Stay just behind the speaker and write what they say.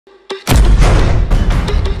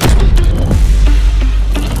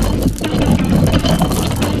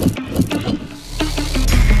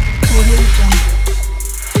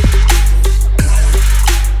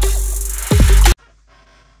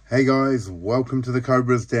Hey guys, welcome to the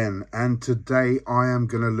Cobra's Den, and today I am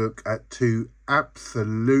going to look at two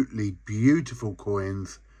absolutely beautiful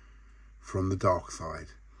coins from the dark side.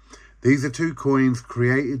 These are two coins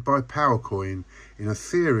created by powercoin in a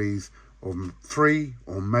series of 3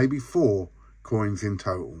 or maybe 4 coins in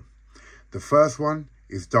total. The first one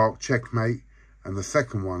is Dark Checkmate and the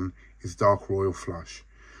second one is Dark Royal Flush.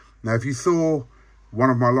 Now if you saw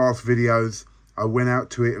one of my last videos, I went out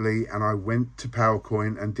to Italy and I went to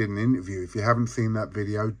powercoin and did an interview. If you haven't seen that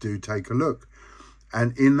video, do take a look.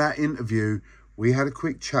 And in that interview, we had a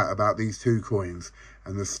quick chat about these two coins,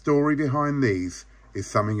 and the story behind these is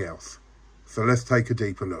something else. So let's take a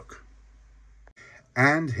deeper look.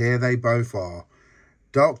 And here they both are,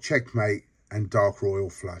 Dark Checkmate and Dark Royal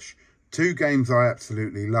Flush. Two games I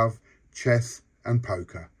absolutely love, chess and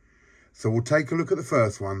poker. So we'll take a look at the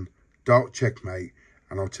first one, Dark Checkmate,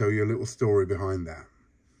 and I'll tell you a little story behind that.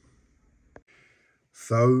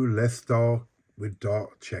 So let's start with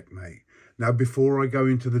Dark Checkmate. Now, before I go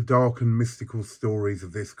into the dark and mystical stories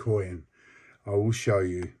of this coin, I will show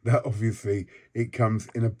you that obviously it comes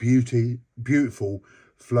in a beautiful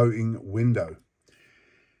floating window.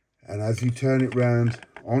 And as you turn it round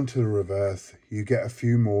onto the reverse, you get a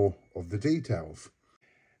few more of the details.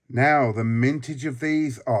 Now, the mintage of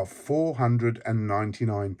these are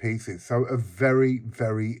 499 pieces, so a very,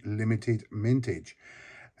 very limited mintage.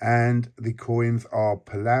 And the coins are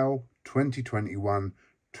Palau 2021,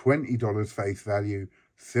 $20 face value,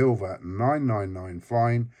 silver 999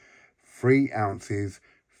 fine, 3 ounces,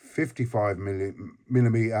 55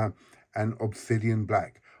 millimeter, and obsidian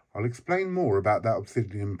black. I'll explain more about that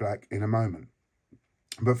obsidian black in a moment.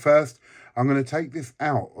 But first, I'm going to take this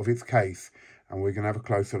out of its case and we're going to have a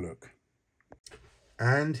closer look.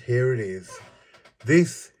 And here it is.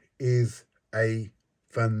 This is a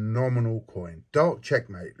phenomenal coin. Dark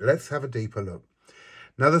Checkmate. Let's have a deeper look.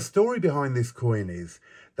 Now, the story behind this coin is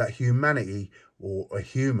that humanity, or a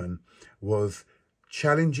human, was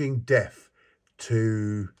challenging death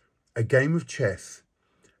to a game of chess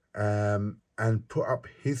and put up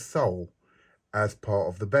his soul as part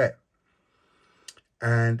of the bet.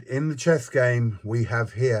 And in the chess game, we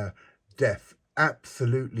have here death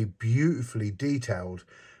absolutely beautifully detailed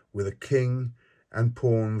with a king and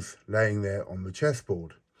pawns laying there on the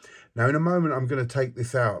chessboard. Now in a moment I'm going to take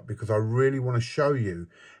this out because I really want to show you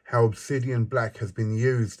how obsidian black has been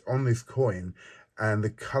used on this coin and the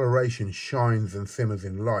coloration shines and simmers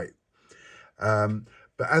in light.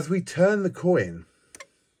 But as we turn the coin,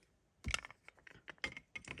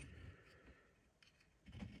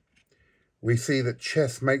 we see that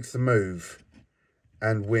chess makes the move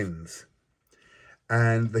and wins.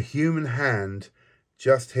 And the human hand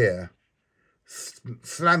just here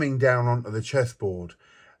slamming down onto the chessboard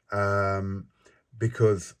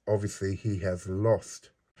because obviously he has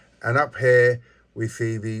lost. And up here we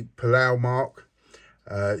see the Palau mark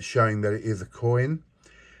showing that it is a coin.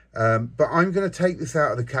 But I'm going to take this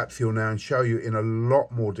out of the capsule now and show you in a lot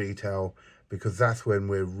more detail, because that's when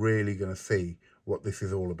we're really going to see what this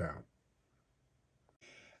is all about.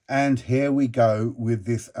 And here we go with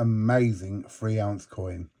this amazing 3 ounce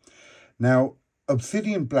coin. Now,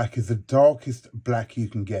 obsidian black is the darkest black you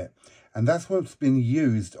can get, and that's what's been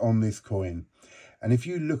used on this coin. And if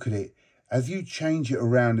you look at it, as you change it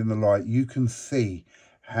around in the light, you can see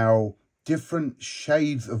how different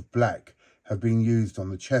shades of black have been used on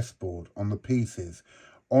the chessboard, on the pieces,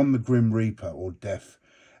 on the Grim Reaper or Death,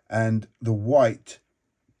 and the white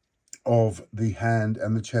of the hand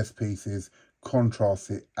and the chess pieces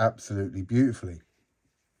contrasts it absolutely beautifully.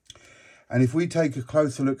 And if we take a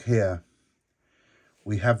closer look here,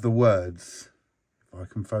 we have the words, if I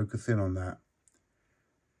can focus in on that,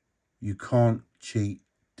 "You can't cheat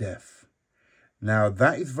death." Now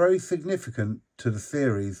that is very significant to the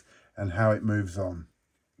series and how it moves on.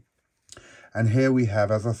 And here we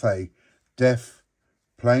have, as I say, death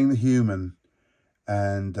playing the human,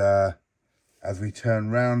 and as we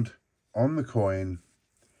turn round on the coin,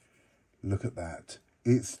 look at that.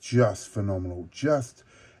 It's just phenomenal. Just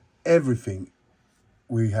everything.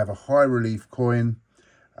 We have a high relief coin.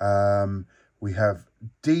 We have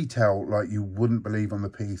detail like you wouldn't believe on the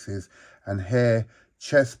pieces. And here,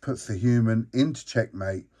 chess puts the human into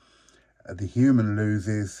checkmate. The human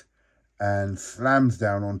loses and slams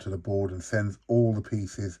down onto the board and sends all the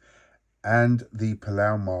pieces and the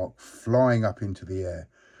Palau mark flying up into the air.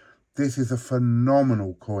 This is a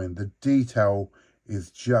phenomenal coin. The detail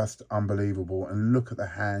is just unbelievable, and look at the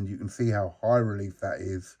hand. You can see how high relief that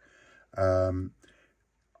is. I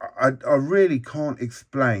really can't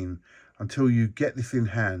explain until you get this in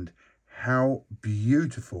hand how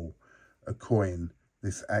beautiful a coin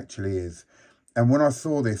this actually is. And when I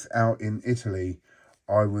saw this out in Italy,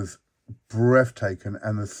 I was breathtaking,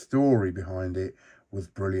 and the story behind it was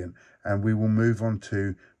brilliant. And we will move on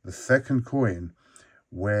to the second coin,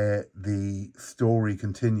 where the story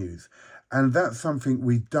continues. And that's something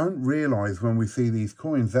we don't realize when we see these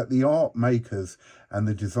coins, that the art makers and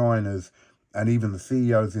the designers and even the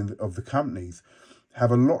CEOs of the companies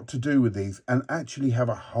have a lot to do with these, and actually have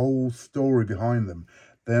a whole story behind them.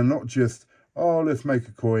 They're not just, oh, let's make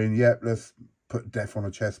a coin, yep, let's put death on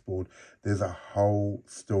a chessboard. There's a whole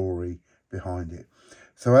story behind it.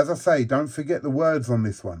 So as I say, don't forget the words on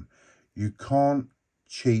this one. You can't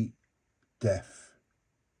cheat death.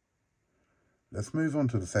 Let's move on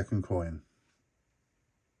to the second coin.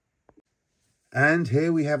 And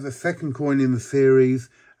here we have the second coin in the series,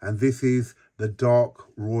 and this is the Dark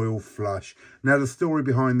Royal Flush. Now the story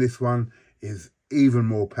behind this one is even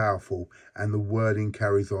more powerful, and the wording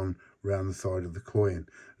carries on round the side of the coin.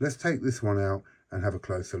 Let's take this one out and have a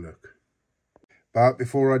closer look. But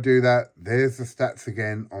before I do that, there's the stats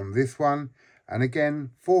again on this one. And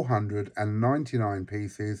again, 499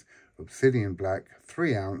 pieces, obsidian black,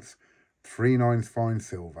 3 ounce, 3/9 fine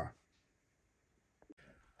silver.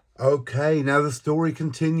 Okay, now the story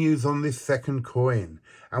continues on this second coin,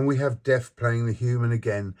 and we have Death playing the human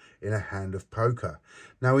again in a hand of poker.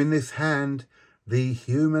 Now in this hand, the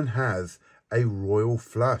human has a royal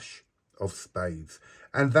flush of spades,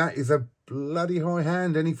 and that is a bloody high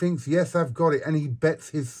hand, and he thinks, yes, I've got it, and he bets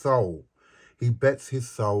his soul. He bets his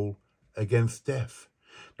soul against Death.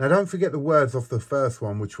 Now don't forget the words of the first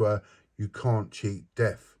one, which were, you can't cheat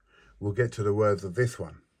death. We'll get to the words of this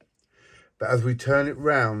one. But as we turn it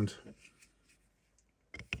round,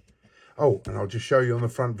 oh, and I'll just show you on the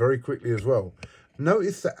front very quickly as well.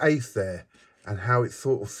 Notice the ace there and how it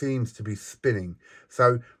sort of seems to be spinning.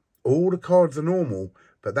 So all the cards are normal,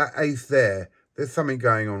 but that ace there, there's something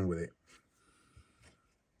going on with it.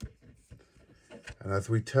 And as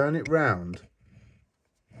we turn it round,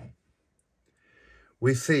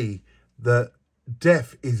 we see that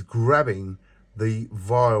Death is grabbing the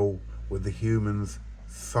vial with the human's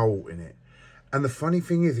soul in it. And the funny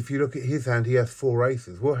thing is, if you look at his hand, he has 4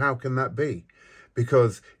 aces. Well, how can that be?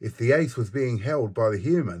 Because if the ace was being held by the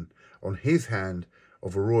human on his hand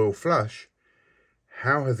of a royal flush,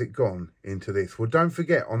 how has it gone into this? Well, don't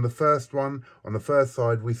forget, on the first one, on the first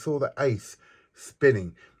side, we saw the ace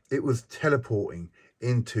spinning. It was teleporting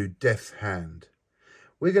into Death's hand.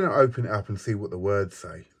 We're going to open it up and see what the words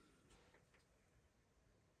say.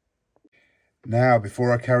 Now,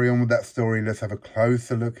 before I carry on with that story, let's have a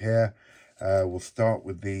closer look here. We'll start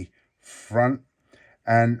with the front,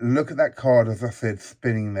 and look at that card, as I said,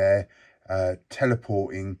 spinning there,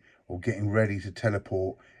 teleporting or getting ready to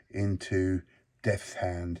teleport into Death's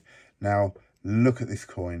hand. Now look at this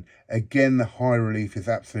coin again. The high relief is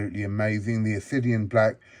absolutely amazing. The obsidian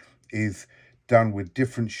black is done with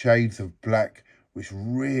different shades of black, which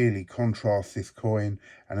really contrasts this coin,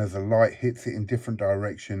 and as the light hits it in different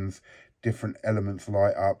directions, different elements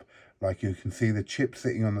light up. Like you can see the chip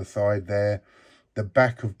sitting on the side there, the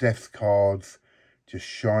back of Death's cards just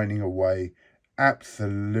shining away.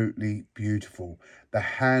 Absolutely beautiful. The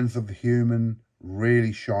hands of the human,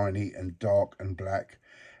 really shiny and dark and black.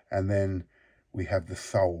 And then we have the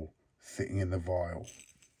soul sitting in the vial.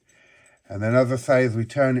 And then, as I say, as we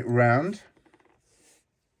turn it around,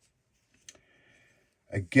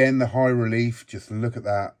 again, the high relief, just look at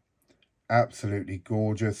that. Absolutely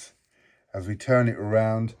gorgeous. As we turn it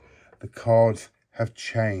around, the cards have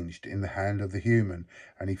changed in the hand of the human,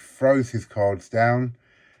 and he throws his cards down,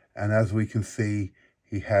 and as we can see,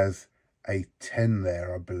 he has a 10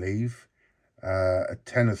 there, I believe, a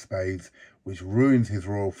 10 of spades, which ruins his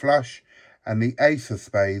royal flush, and the ace of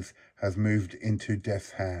spades has moved into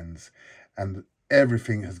Death's hands, and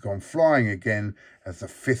everything has gone flying again as the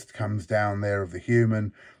fist comes down there of the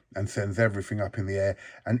human and sends everything up in the air.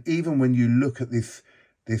 And even when you look at this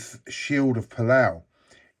shield of Palau,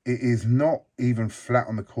 it is not even flat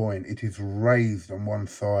on the coin. It is raised on one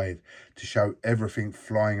side to show everything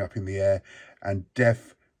flying up in the air, and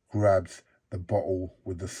Death grabs the bottle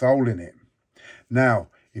with the soul in it. Now,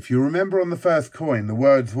 if you remember on the first coin, the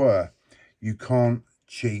words were, you can't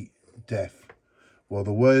cheat Death. Well,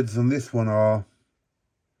 the words on this one are,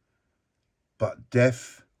 but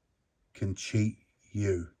Death can cheat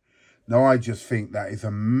you. Now, I just think that is a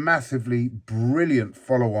massively brilliant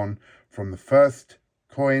follow-on from the first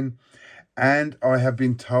coin, and I have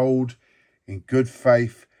been told in good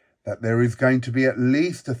faith that there is going to be at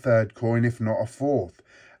least a third coin, if not a fourth,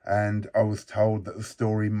 and I was told that the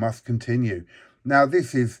story must continue. Now,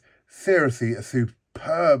 this is seriously a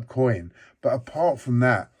superb coin, but apart from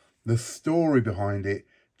that, the story behind it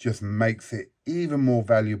just makes it even more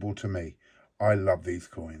valuable to me. I love these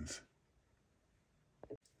coins.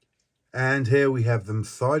 And here we have them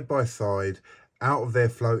side by side out of their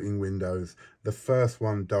floating windows. The first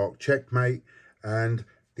one, Dark Checkmate, and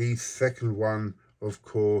the second one, of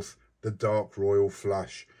course, the Dark Royal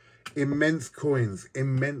Flush. Immense coins,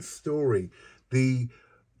 immense story. The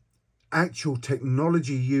actual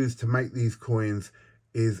technology used to make these coins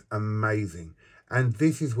is amazing. And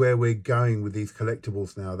this is where we're going with these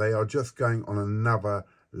collectibles now. They are just going on another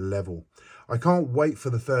level. I can't wait for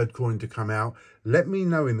the third coin to come out. Let me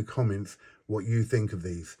know in the comments what you think of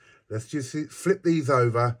these. Let's just flip these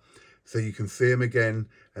over so you can see them again.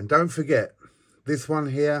 And don't forget, this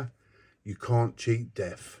one here, you can't cheat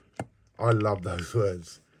death. I love those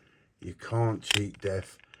words. You can't cheat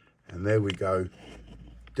death. And there we go.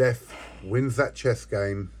 Death wins that chess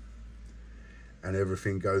game and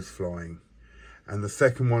everything goes flying. And the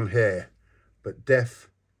second one here, but Death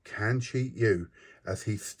can cheat you as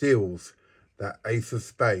he steals that ace of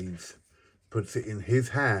spades, puts it in his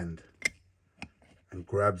hand and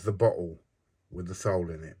grabs the bottle with the soul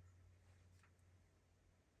in it.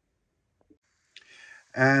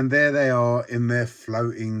 And there they are in their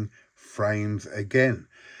floating frames again.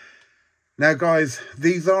 Now guys,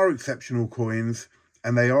 these are exceptional coins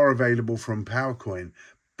and they are available from PowerCoin,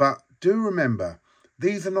 but do remember,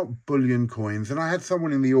 these are not bullion coins. And I had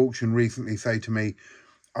someone in the auction recently say to me,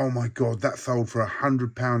 oh my God, that sold for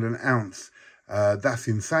 £100 an ounce. That's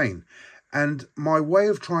insane. And my way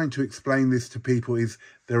of trying to explain this to people is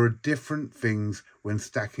there are different things when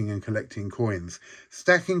stacking and collecting coins.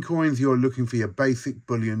 Stacking coins, you're looking for your basic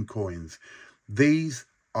bullion coins. These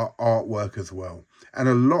are artwork as well. And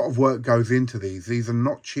a lot of work goes into these. These are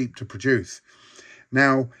not cheap to produce.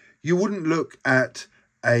 Now, you wouldn't look at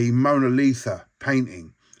a Mona Lisa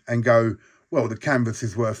painting and go, well, the canvas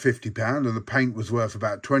is worth £50 and the paint was worth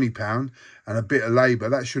about £20 and a bit of labour,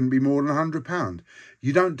 that shouldn't be more than £100.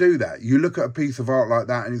 You don't do that. You look at a piece of art like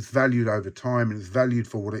that and it's valued over time and it's valued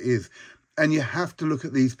for what it is. And you have to look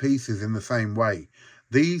at these pieces in the same way.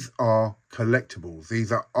 These are collectibles.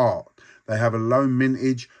 These are art. They have a low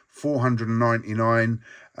mintage, 499,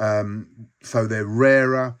 so they're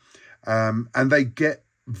rarer, and they get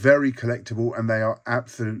very collectible and they are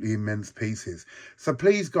absolutely immense pieces. So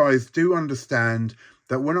please guys, do understand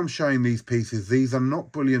that when I'm showing these pieces, these are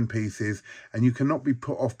not bullion pieces and you cannot be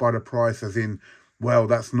put off by the price as in, well,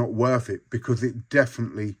 that's not worth it, because it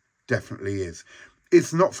definitely is.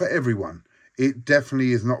 It's not for everyone. It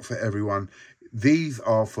definitely is not for everyone. These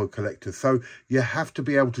are for collectors. So you have to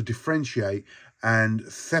be able to differentiate and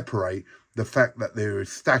separate the fact that there is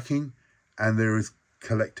stacking and there is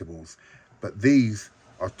collectibles. But these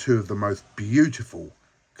are two of the most beautiful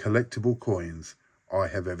collectible coins I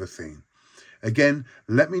have ever seen. Again,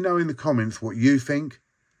 let me know in the comments what you think.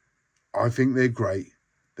 I think they're great.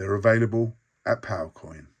 They're available at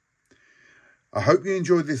PowerCoin. I hope you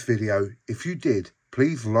enjoyed this video. If you did,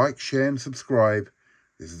 please like, share and subscribe.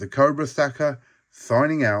 This is the Cobra Stacker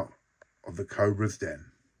signing out of the Cobra's Den.